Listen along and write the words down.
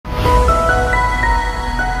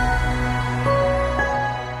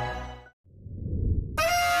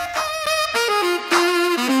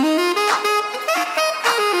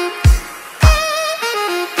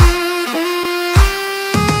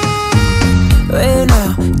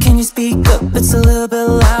you speak up? It's a little bit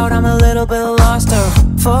loud, I'm a little bit lost or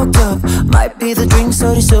fucked up. Might be the drinks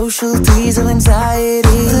or the social diesel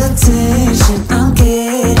anxiety. The tension I'm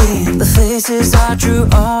getting, the faces I drew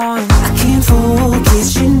on, I can't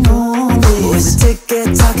focus, you know this. With the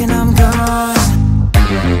ticket talking, I'm gone.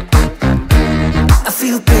 I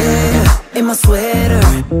feel better in my sweater.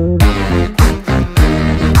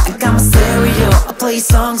 I got my stereo, I play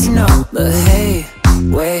songs, you know. But hey,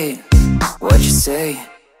 wait, what you say?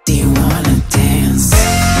 Do you wanna dance? Do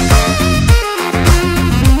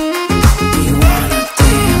you wanna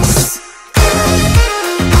dance?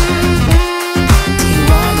 Do you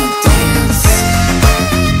wanna dance?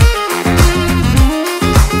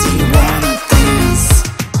 Do you wanna dance?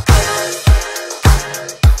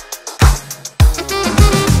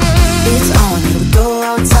 It's on, here we go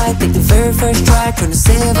outside, take the very first try, turn the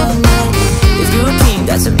 7 up. If you're a king,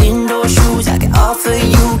 got some indoor shoes I can offer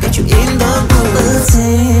you, get you in the room. The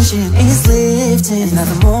tension is lifting, now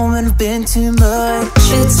the moment have been too much.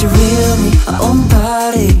 It's the real me, my own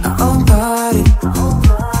body, my own body.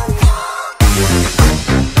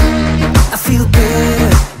 I feel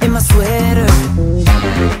better in my sweater.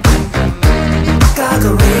 Got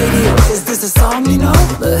the radio, is this a song you know?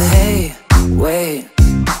 But hey, wait,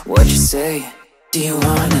 what you say? Do you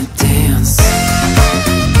wanna dance?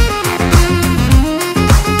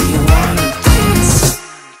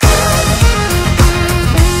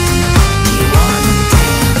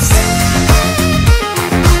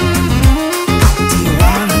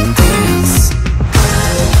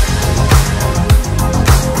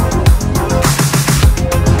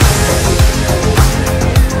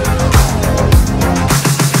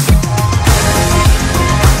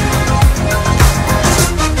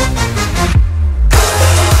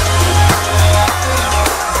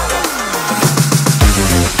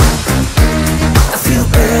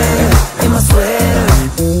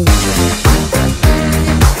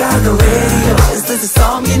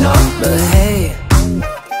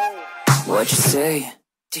 What you say?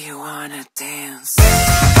 Do you wanna dance?